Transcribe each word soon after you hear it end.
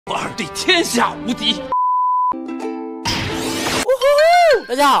我儿对天下无敌。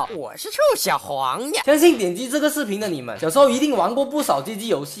大家好，我是臭小黄呀。相信点击这个视频的你们，小时候一定玩过不少街机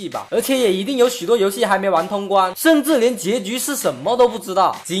游戏吧，而且也一定有许多游戏还没玩通关，甚至连结局是什么都不知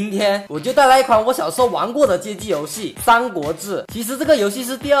道。今天我就带来一款我小时候玩过的街机游戏《三国志》。其实这个游戏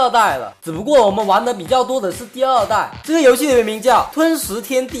是第2代了，只不过我们玩的比较多的是第2代。这个游戏的原名叫《吞食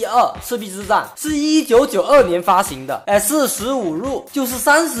天地2：赤壁之战》，是1992年发行的，45入，就是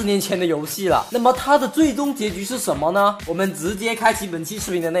30年前的游戏了。那么它的最终结局是什么呢？我们直接开启本期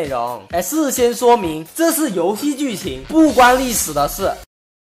视频的内容。事先说明，这是游戏剧情，不关历史的事。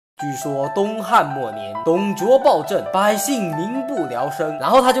据说东汉末年，董卓暴政，百姓民不聊生，然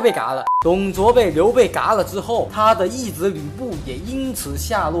后他就被嘎了。董卓被刘备嘎了之后，他的义子吕布也因此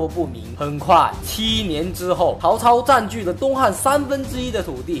下落不明。很快，7年之后，曹操占据了东汉1/3的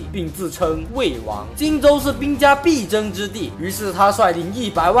土地，并自称魏王。荆州是兵家必争之地，于是他率领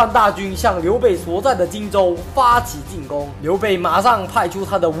100万大军向刘备所在的荆州发起进攻。刘备马上派出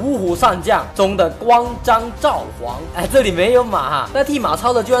他的五虎上将中的关张赵黄，这里没有马哈，代替马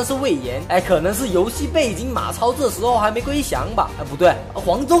超的居然是魏延，可能是游戏背景马超这时候还没归降吧？不对，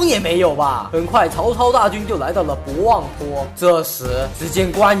黄忠也没有吧？很快，曹操大军就来到了博望坡。这时，只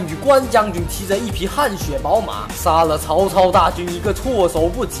见关羽关将军骑着一匹汗血宝马，杀了曹操大军一个措手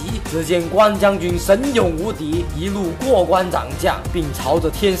不及。只见关将军神勇无敌，一路过关斩将，并朝着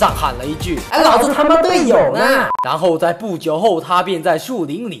天上喊了一句：“老子他妈队友呢！”然后在不久后，他便在树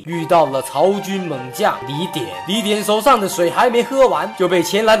林里遇到了曹军猛将李典。李典手上的水还没喝完，就被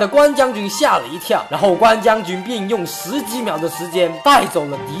前来的关将军吓了一跳，然后关将军便用10几秒的时间带走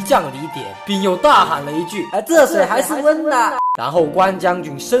了敌将李典，并又大喊了一句：“这水还是温的。”然后关将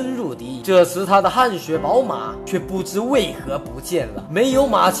军深入敌营，这时他的汗血宝马却不知为何不见了。没有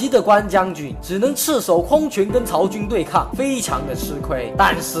马骑的关将军只能赤手空拳跟曹军对抗，非常的吃亏。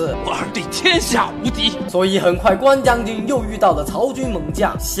但是我儿对天下无敌，所以很快关将军又遇到了曹军猛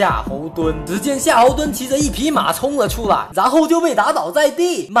将夏侯惇。只见夏侯惇骑着一匹马冲了出来，然后就被打倒在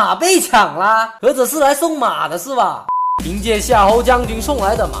地，马被抢啦，何者是来送马的是吧？凭借夏侯将军送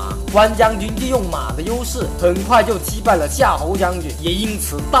来的马，关将军利用马的优势，很快就击败了夏侯将军，也因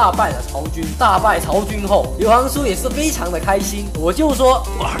此大败了曹军。大败曹军后，刘皇叔也是非常的开心，我就说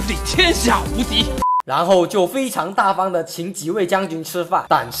我儿对天下无敌。然后就非常大方的请几位将军吃饭，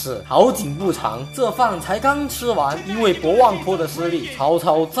但是好景不长，这饭才刚吃完，因为博望坡的失利，曹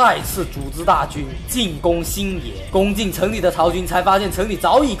操再次组织大军进攻新野。攻进城里的曹军才发现城里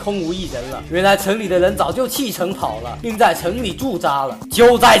早已空无一人了，原来城里的人早就弃城跑了，并在城里驻扎了。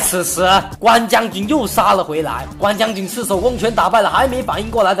就在此时，关将军又杀了回来。关将军赤手空拳打败了还没反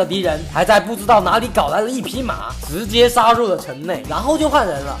应过来的敌人，还在不知道哪里搞来了一匹马，直接杀入了城内，然后就换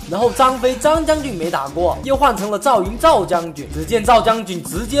人了。然后张飞张将军没打过，又换成了赵云赵将军。只见赵将军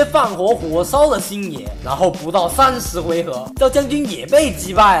直接放火火烧了新野，然后不到30回合，赵将军也被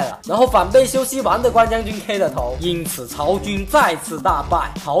击败了，然后反被休息完的关将军 K 了头，因此曹军再次大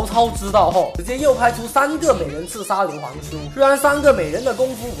败。曹操知道后，直接又派出3个美人刺杀刘皇叔。虽然3个美人的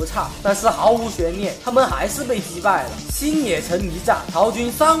功夫不差，但是毫无悬念，他们还是被击败了。新野城一战，曹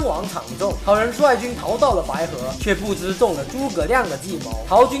军伤亡惨重，曹人率军逃到了白河，却不知中了诸葛亮的计谋，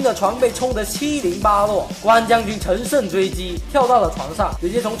曹军的船被冲得七零八落。关将军乘胜追击，跳到了床上，直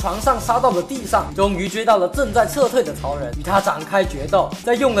接从床上杀到了地上，终于追到了正在撤退的曹人，与他展开决斗。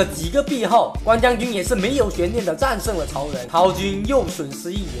在用了几个币后，关将军也是没有悬念的战胜了曹人，曹军又损失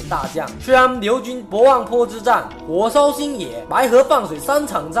1员大将。虽然刘军博望坡之战、火烧新野、白河放水3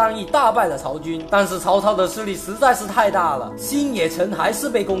场战役大败了曹军，但是曹操的势力实在是太大了，新野城还是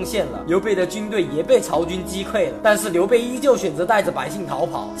被攻陷了，刘备的军队也被曹军击溃了。但是刘备依旧选择带着百姓逃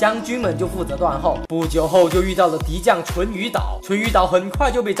跑，将军们就负责断后。不久后就遇到了敌将淳于岛，淳于岛很快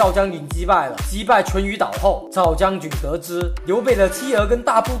就被赵将军击败了。击败淳于岛后，赵将军得知刘备的妻儿跟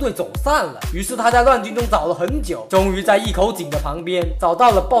大部队走散了，于是他在乱军中找了很久，终于在一口井的旁边找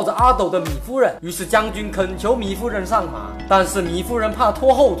到了抱着阿斗的米夫人。于是将军恳求米夫人上马，但是米夫人怕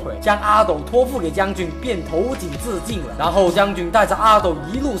拖后腿，将阿斗托付给将军，便投井自尽了。然后将军带着阿斗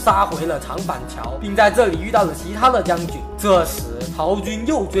一路杀回了长板桥，并在这里遇到了其他的将军。这时曹军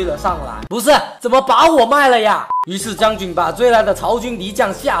又追了上来，不是，怎么把我卖了呀？于是将军把追来的曹军敌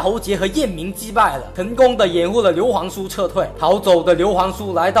将夏侯杰和晏明击败了，成功的掩护了刘皇叔撤退。逃走的刘皇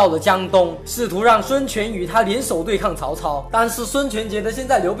叔来到了江东，试图让孙权与他联手对抗曹操，但是孙权觉得现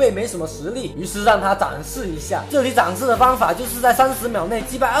在刘备没什么实力，于是让他展示一下。这里展示的方法就是在30秒内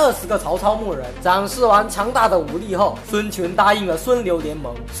击败20个曹操木人。展示完强大的武力后，孙权答应了孙刘联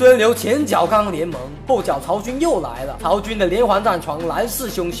盟。孙刘前脚刚联盟，后脚曹军又来了，曹军的连环战床来势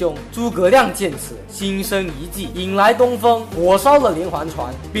汹汹。诸葛亮见此心生一计，引来东风，火烧了连环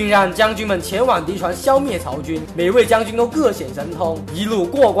船，并让将军们前往敌船消灭曹军。每位将军都各显神通，一路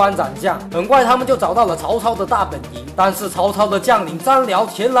过关斩将。很快他们就找到了曹操的大本营，但是曹操的将领张辽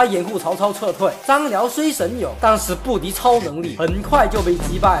前来掩护曹操撤退。张辽虽神勇，但是不敌超能力，很快就被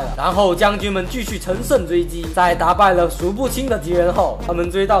击败了。然后将军们继续乘胜追击，在打败了数不清的敌人后，他们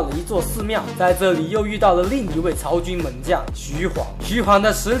追到了一座寺庙，在这里又遇到了另一位曹军门将徐晃。徐晃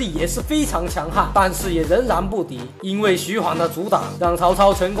的实力也是非常强悍，但是也仍然不敌，因为徐晃的阻挡，让曹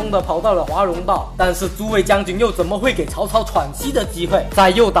操成功的跑到了华容道。但是诸位将军又怎么会给曹操喘息的机会？在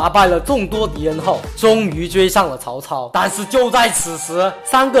又打败了众多敌人后，终于追上了曹操。但是就在此时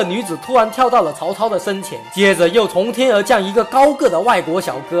，3个女子突然跳到了曹操的身前，接着又从天而降一个高个的外国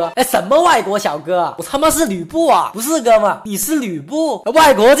小哥。什么外国小哥啊？我他妈是吕布啊！不是哥们，你是吕布，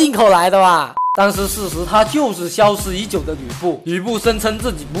外国进口来的吧？但是事实他就是消失已久的吕布。吕布声称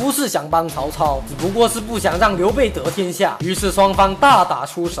自己不是想帮曹操，只不过是不想让刘备得天下。于是双方大打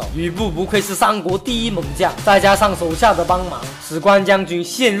出手。吕布不愧是三国第一猛将，再加上手下的帮忙，使关将军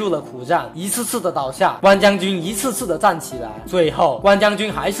陷入了苦战，一次次的倒下，关将军一次次的站起来。最后关将军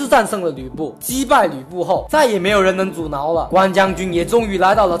还是战胜了吕布。击败吕布后，再也没有人能阻挠了。关将军也终于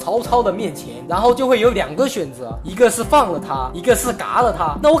来到了曹操的面前，然后就会有2个选择，一个是放了他，一个是嘎了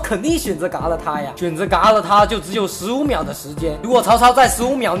他。那我肯定选择嘎了他呀，选择嘎了他就只有15秒的时间。如果曹操在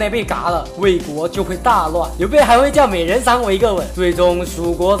15秒内被嘎了，魏国就会大乱，刘备还会叫美人赏我一个吻。最终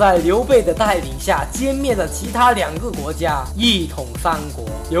蜀国在刘备的带领下歼灭了其他2个国家，一统三国。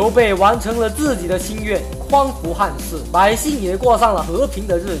刘备完成了自己的心愿，匡扶汉室，百姓也过上了和平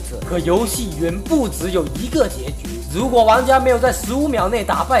的日子。可游戏远不只有一个结局，如果玩家没有在15秒内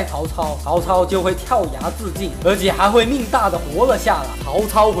打败曹操，曹操就会跳崖自尽，而且还会命大的活了下来。曹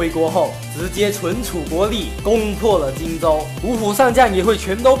操回国后直接存楚国力，攻破了荆州，五虎上将也会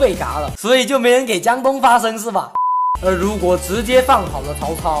全都被嘎了，所以就没人给江东发声是吧？而如果直接放跑了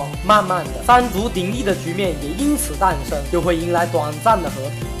曹操，慢慢的三足鼎立的局面也因此诞生，就会迎来短暂的和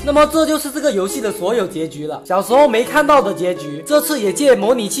平。那么这就是这个游戏的所有结局了。小时候没看到的结局，这次也借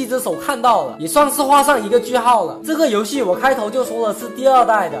模拟器之手看到了，也算是画上一个句号了。这个游戏我开头就说了是第2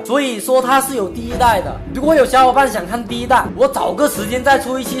代的，所以说它是有第1代的。如果有小伙伴想看第1代，我找个时间再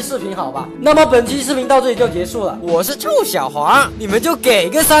出一期视频好吧？那么本期视频到这里就结束了，我是臭小黄，你们就给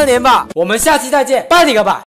个3连吧，我们下期再见，拜你个拜。